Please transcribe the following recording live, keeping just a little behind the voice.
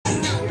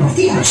of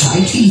the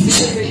outside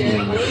teeth.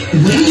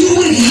 When you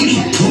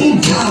ready, pull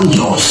down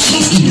your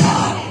safety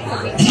guard.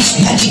 This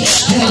magic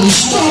spell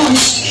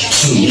starts,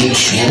 so make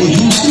sure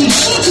you stay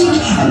seated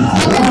and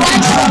hold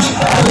on tight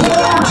at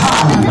all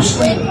times.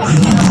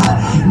 Remember,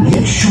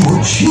 make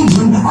sure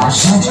children are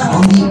sat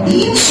on the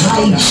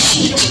inside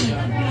seat.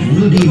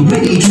 We'll be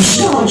ready to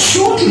start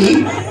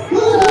shortly.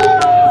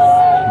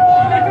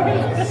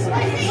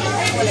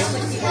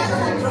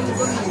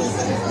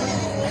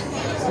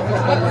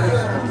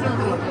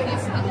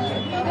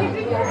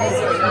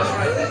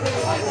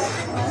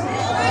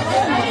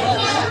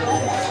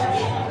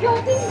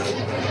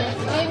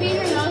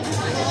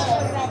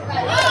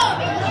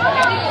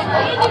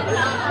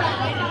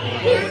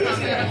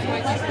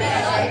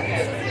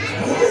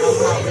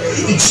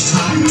 It's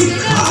time to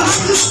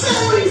cast the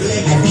spell and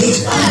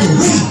get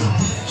underway.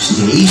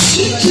 Stay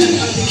seated,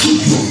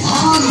 keep your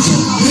arms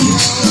and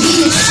legs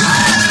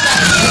inside.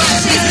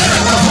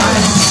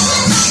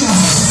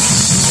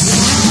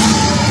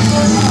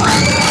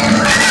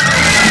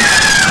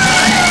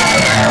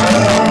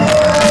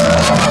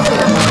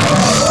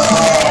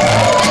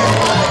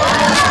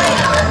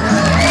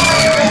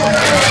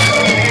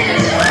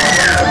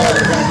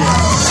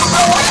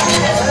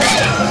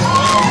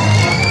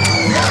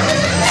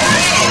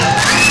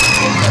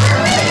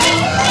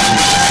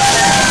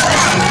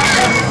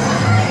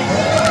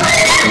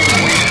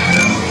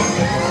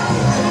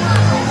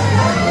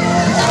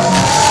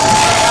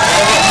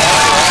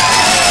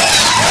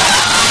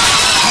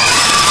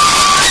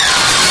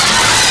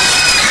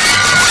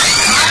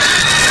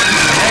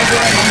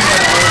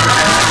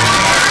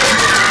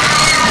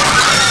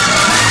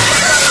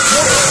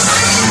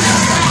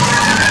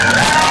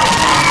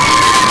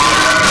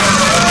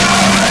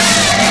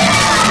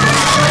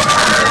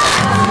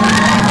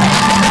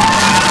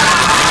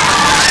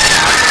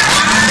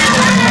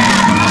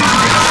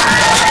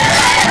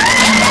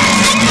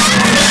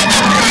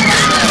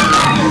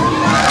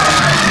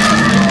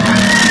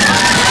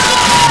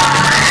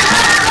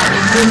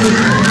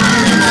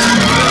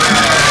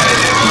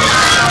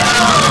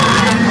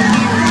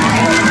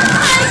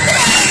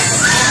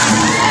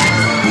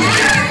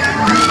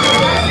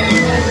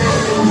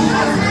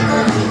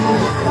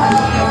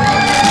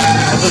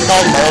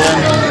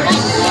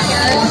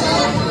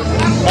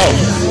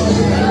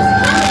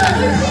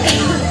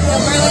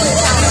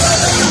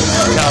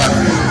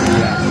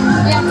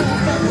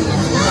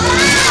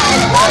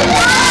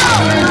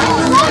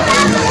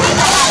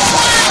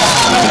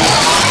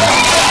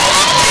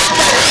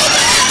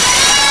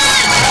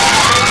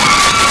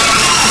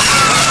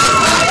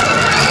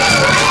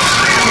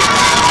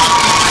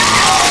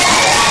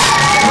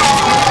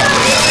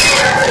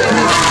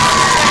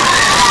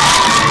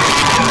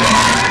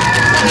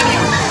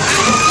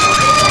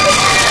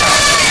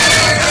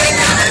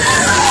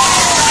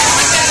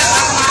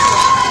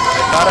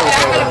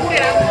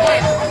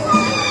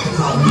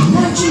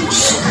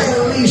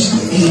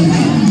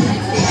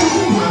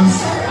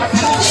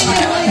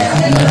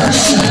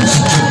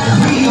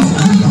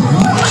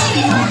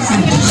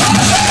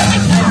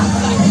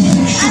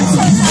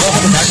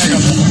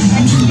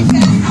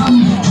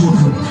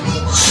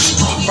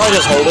 Probably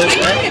just hold it,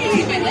 right?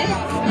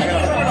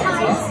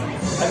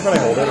 I can probably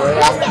hold it, right?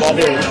 I'll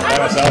do it by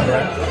myself,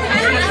 right?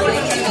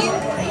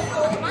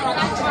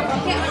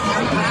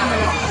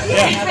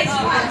 Yeah.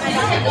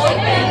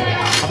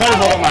 I'll probably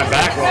hold up my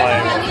back while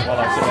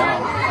I sit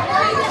down.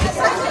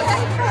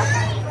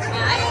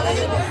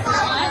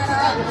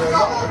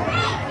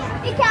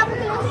 Hey,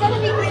 Captain, instead of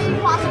being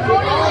possible,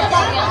 don't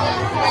open your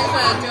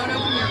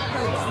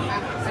coat.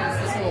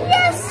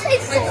 yes,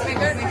 it's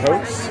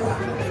Coats?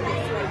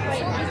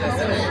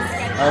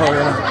 Oh,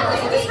 yeah.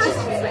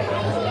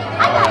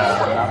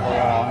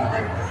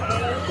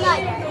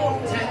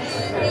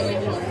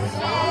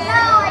 No,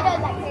 I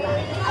don't like it.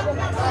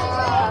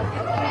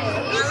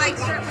 I like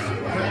surf.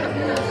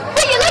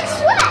 But you like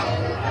sweat.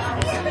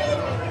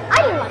 I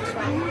don't like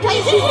sweat.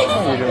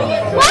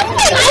 What?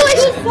 I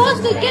was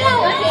supposed to get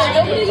out of here.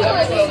 Nobody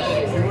knows.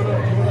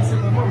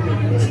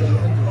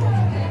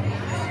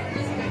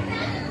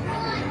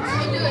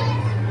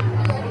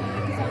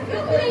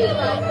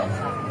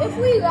 If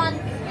we run,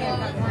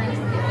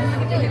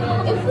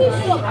 if we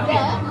stop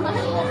there,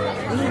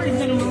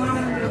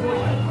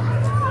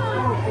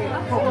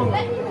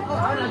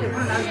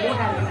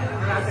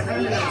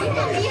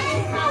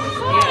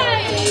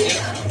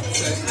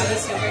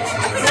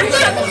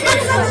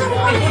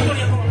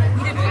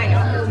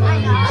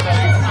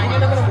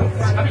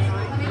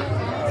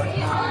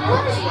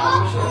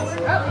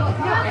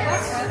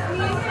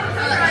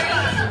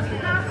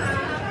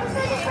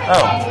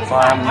 Oh, so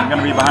I'm going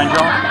to be behind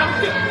y'all?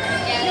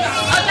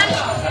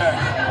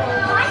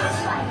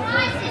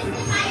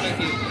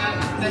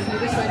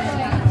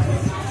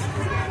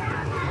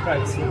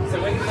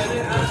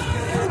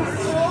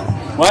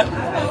 What?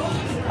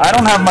 I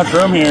don't have much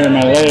room here in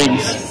my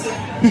legs.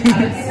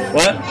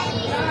 What?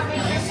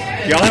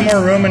 Y'all have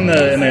more room in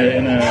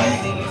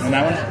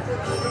that one?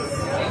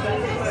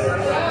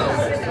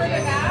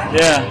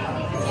 Yeah.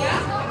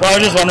 Well, I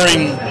was just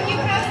wondering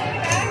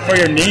For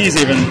your knees,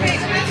 even.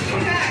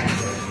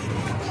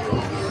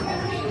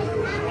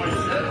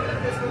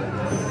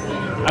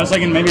 I was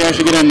thinking maybe I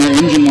should get an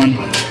engine one.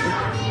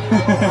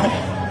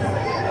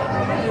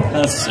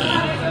 Let's see.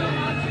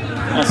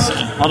 Let's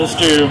see. I'll just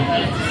do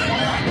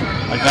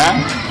like that.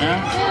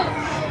 Yeah.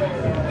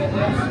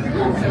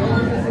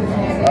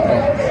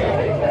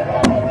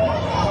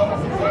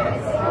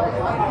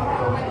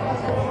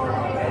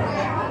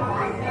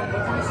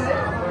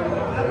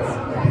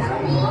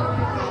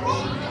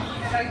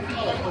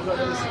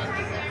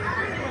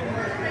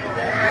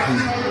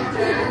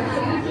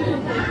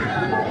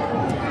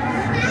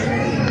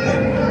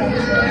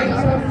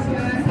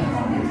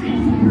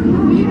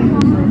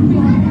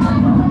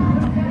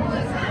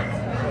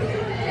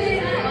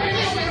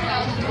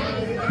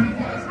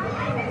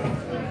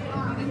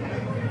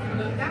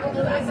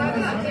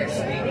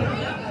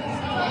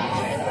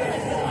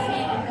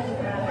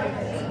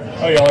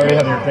 Oh, you already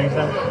have your things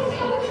now?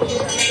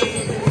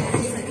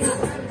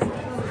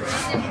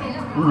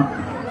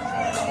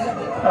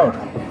 Oh.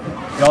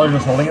 Y'all are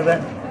just holding it there?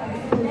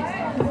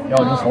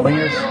 Y'all are just holding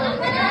yours?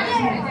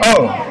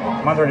 Oh!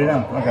 Mine's already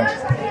down. Okay.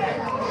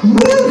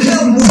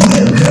 Welcome,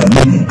 welcome.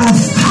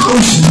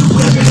 1,000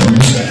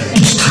 welcomes.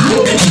 It's time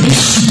to take a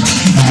seat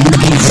and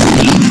get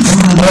ready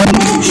for our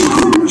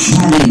magical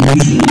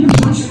challenge.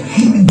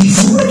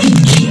 Before we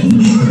begin,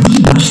 we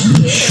must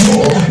make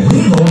sure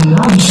we're all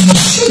nice and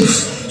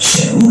safe.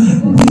 So,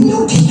 when you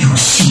take your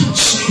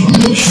seats,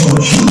 make sure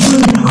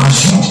children are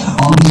set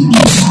on the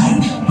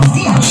inside of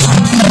the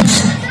outside fence.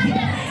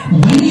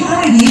 When you're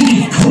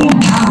ready, pull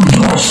down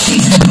your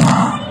safety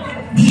bar.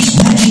 This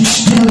magic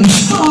spell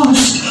is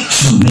fast,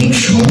 so make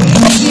sure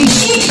you stay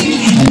seated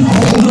and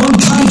hold on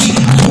tight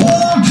at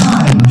all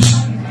times.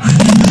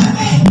 Remember,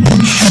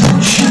 make sure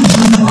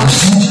children are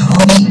set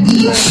on the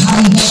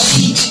inside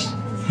seat.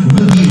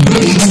 We'll be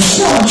ready to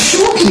start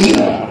shortly.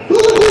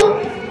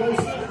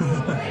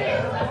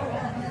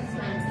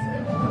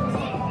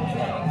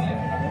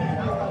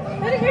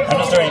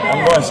 I'm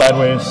going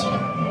sideways.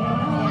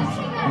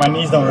 My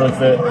knees don't really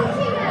fit. I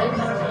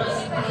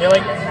feel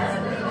like,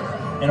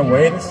 in a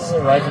way, this is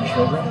a ride for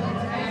children,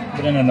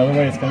 but in another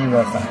way, it's going to be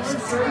real fast.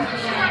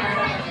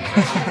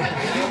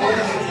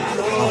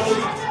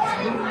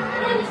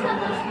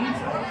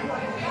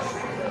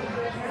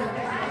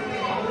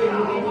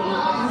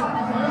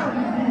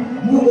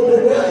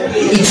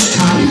 It's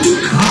time to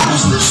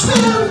cast the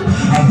spell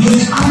and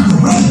get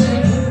underway.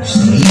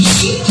 Stay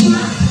seated,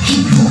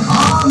 keep your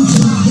arms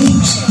and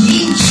legs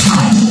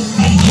inside,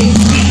 and get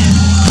ready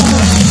for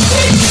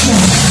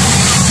adventure.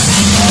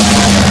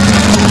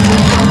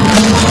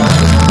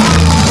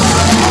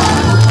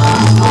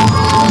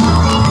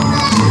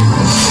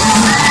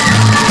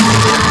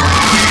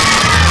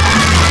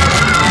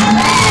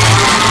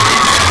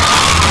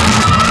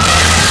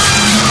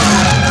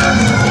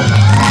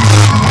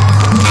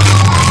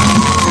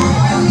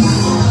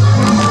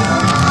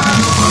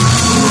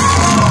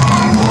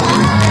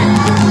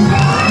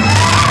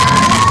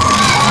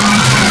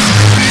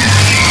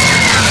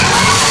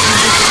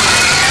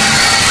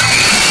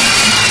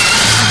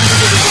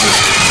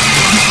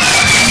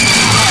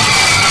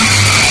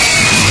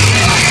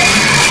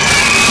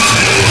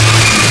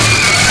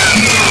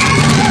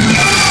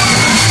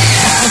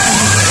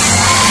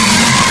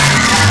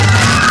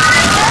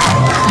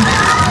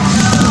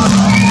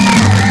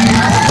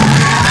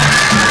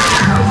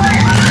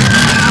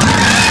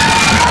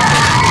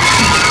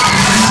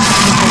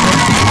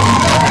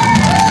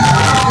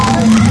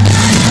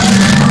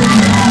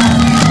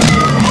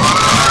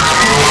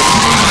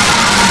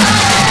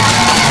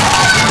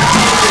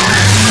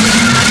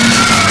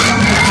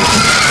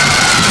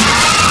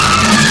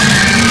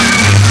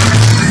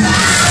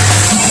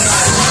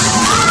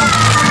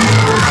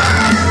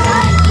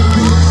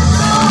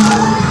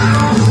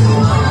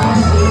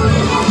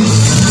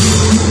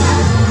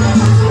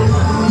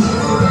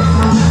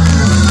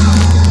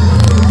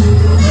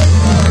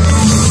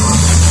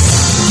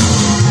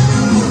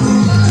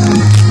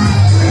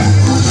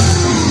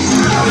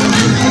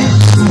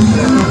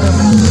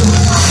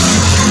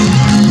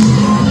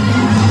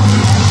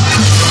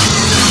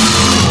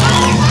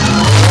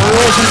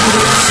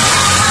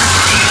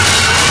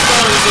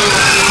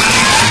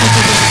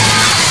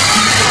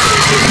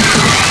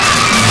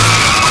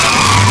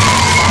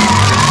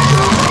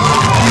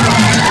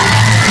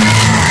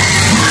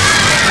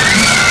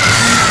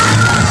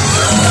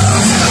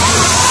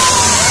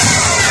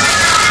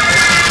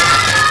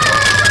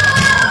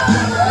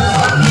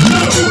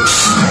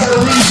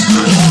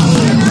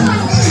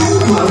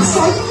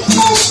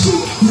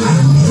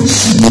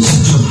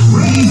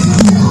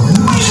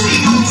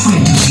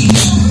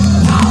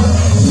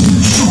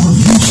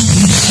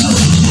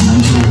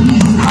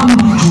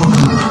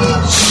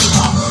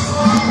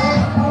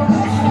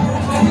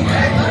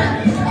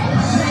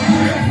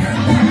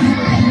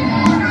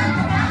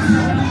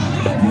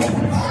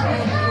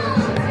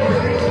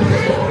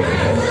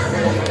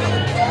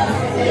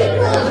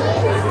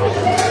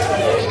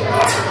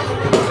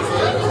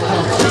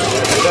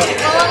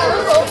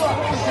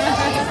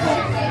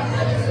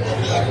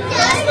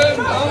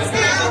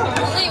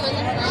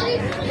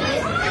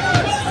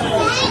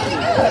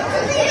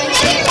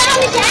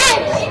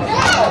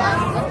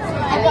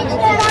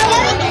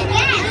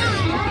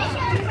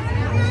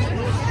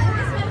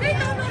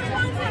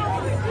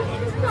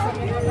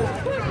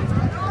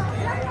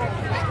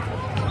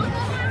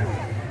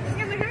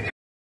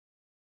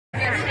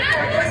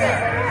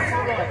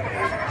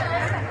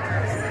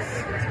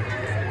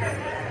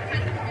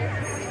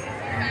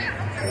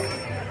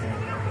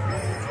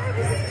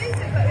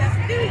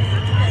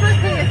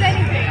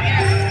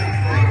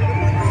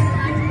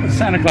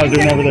 Santa Claus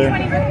doing over there?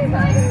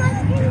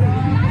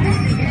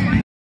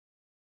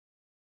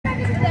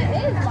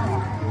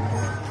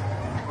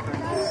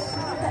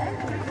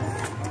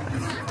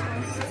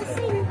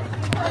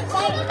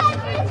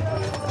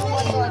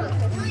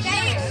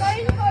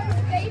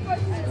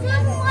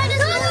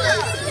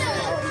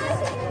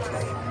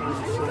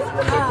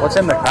 What's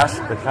in the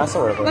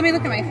castle? Or Let me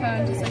look at my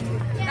phone. Just like,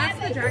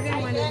 that's the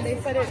dragon one. And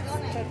they said it's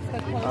that's the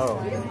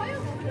closest one.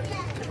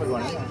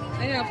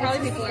 I know.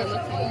 Probably people are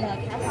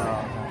looking.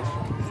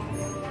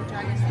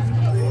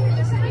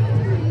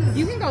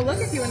 You can go look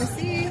if you want to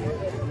see.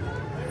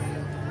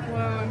 Whoa,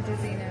 I'm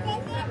dizzy now.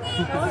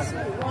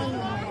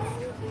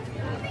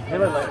 It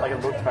looked like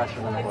it looked faster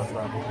than it was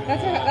though.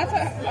 That's what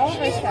all of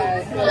us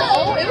said.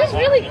 Oh, it was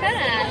really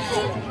fast.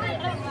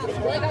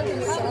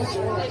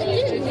 It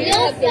didn't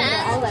feel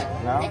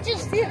fast. No? It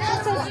just feels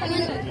so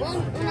funny.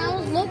 When I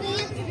was looking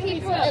at the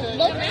people, it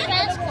looked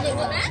fast, but it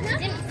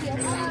didn't feel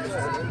fast.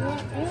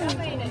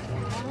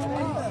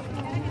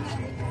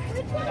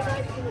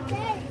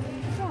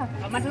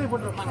 Yeah,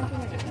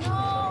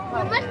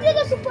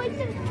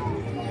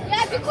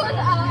 because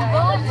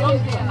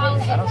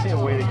I don't see a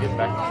way to get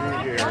back through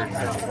here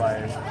except by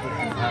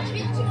looking past it.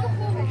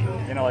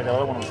 You know, like the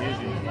other one was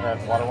easy, that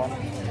water one.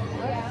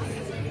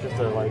 Just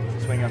to like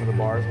swing under the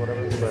bars,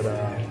 whatever. But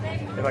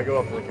if I go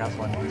up to the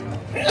castle, I need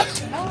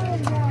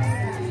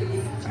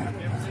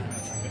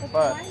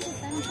But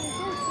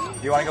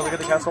do you want to go look at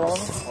the castle, all of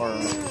them, or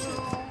do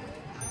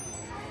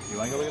you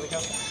want to go look at the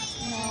castle?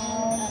 no.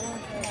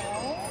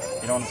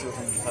 You don't want to see what's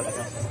inside the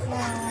castle?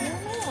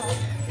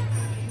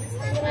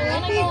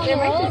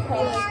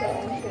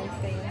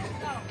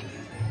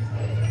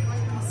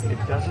 It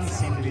doesn't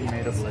seem to be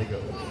made of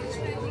Lego.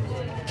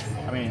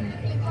 I mean,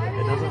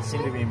 it doesn't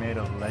seem to be made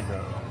of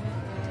Lego.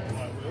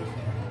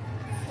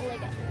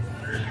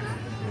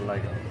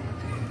 Lego.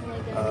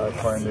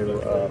 According to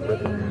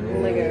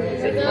Britain.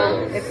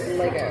 Lego. It's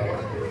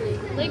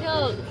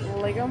Lego.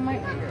 Lego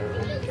might be good.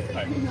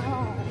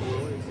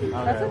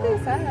 That's what they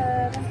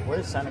said. What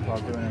is Santa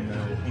Claus doing in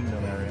the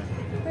kingdom area?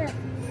 There.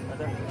 Right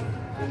there.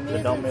 The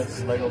Don't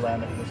Miss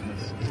Legoland at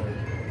Christmas. So,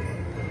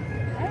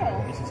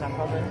 Oh. you see Santa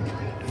Claus right here?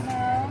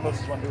 No.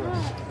 Closest one to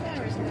us. I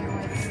can't see.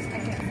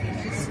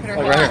 Just put her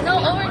Oh, head right here. No,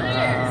 over here.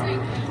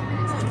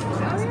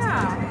 Oh,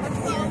 yeah.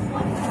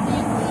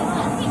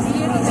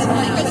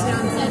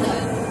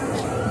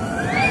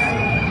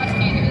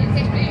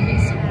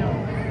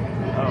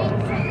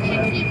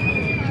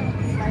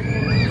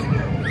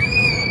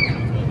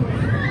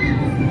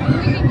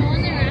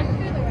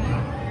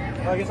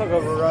 Well, I guess I'll go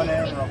run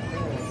in real quick.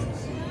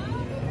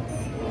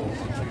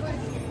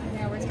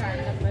 Yeah, we're trying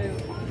to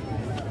move.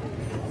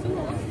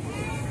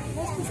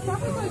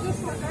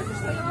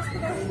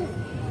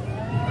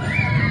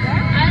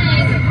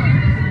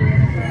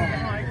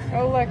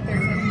 Oh, look,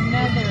 there's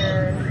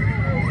another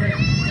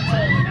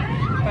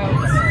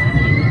boat.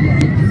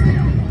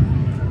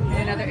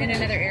 In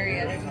another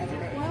area, there's another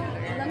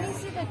boat. Let me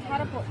see the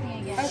catapult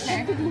thing again. Okay.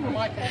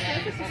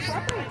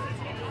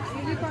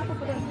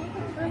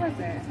 Where was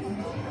it?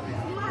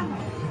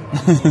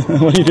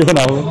 What are you doing,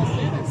 Oliver?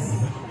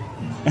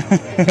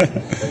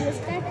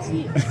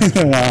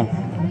 Wow.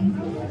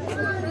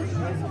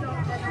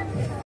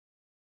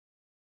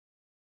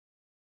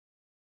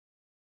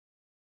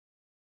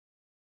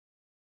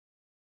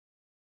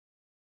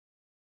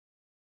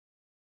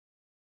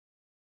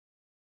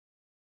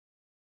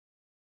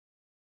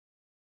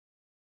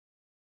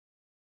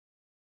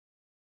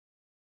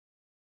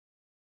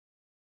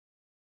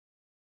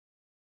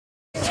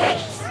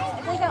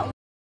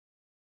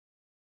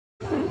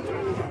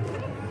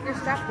 You're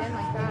strapped in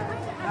like that.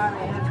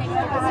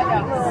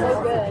 So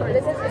good.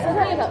 This is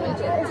something about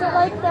Egypt. Is it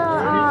like the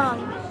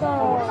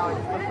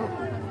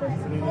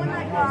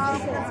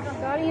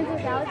Guardians of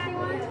the Galaxy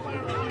one?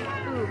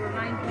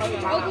 Oh,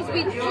 because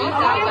we drew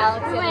that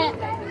galaxy.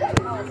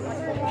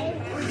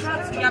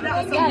 Yeah, but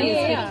this only is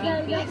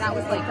 15 feet. That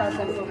was like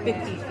 50 feet.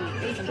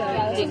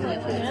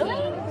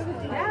 Really?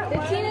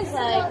 15 is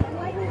like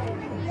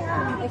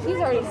he's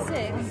already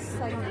 6.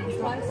 Like,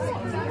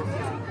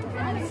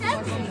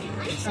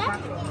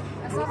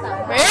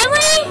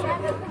 really?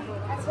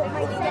 That's what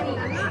my city.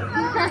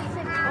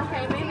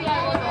 Okay, maybe I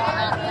will go on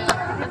that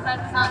because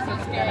that's not so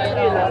scary at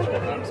all.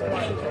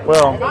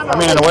 Well, I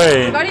mean, in a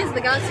way, Guardians of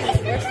the Galaxy is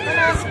worse than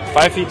that.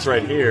 5 feet's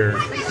right here.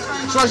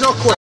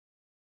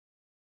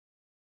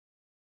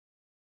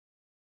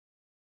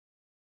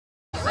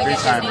 Three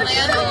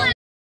times.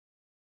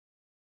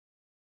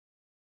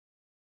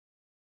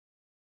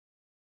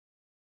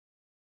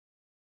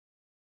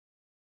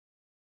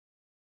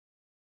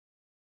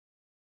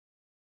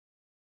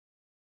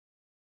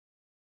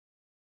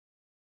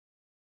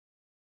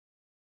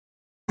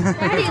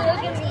 Daddy, look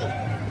at me.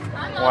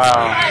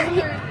 Wow.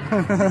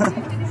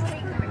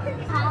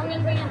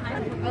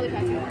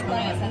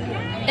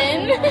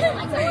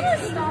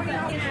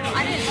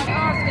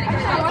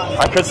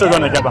 I could still go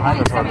in the get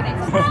behind this one.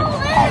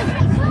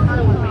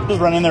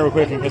 Just run in there real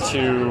quick and get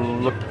you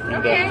look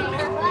in depth.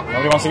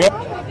 Nobody wants to go?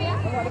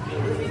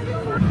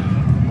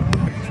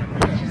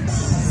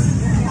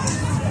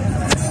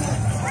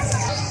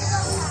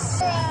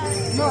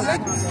 How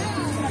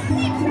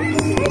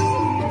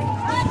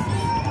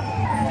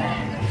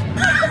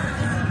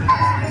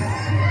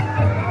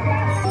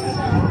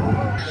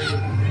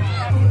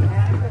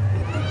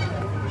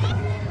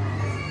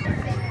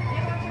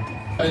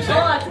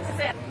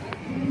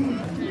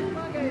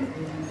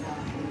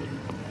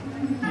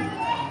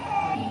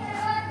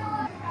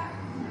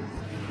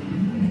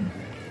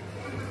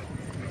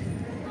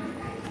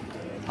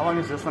long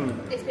is this one?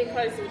 It's been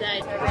closed all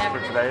day. So we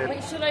For today?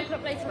 We should open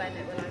up later when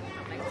it will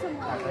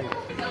open up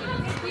later.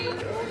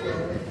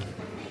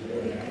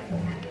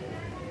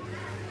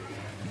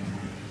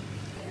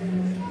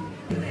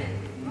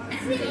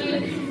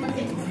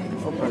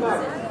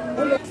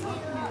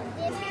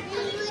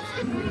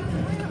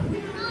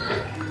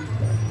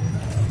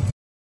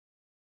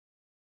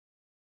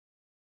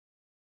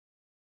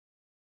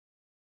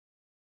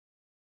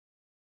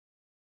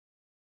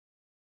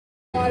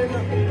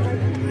 Watermelon.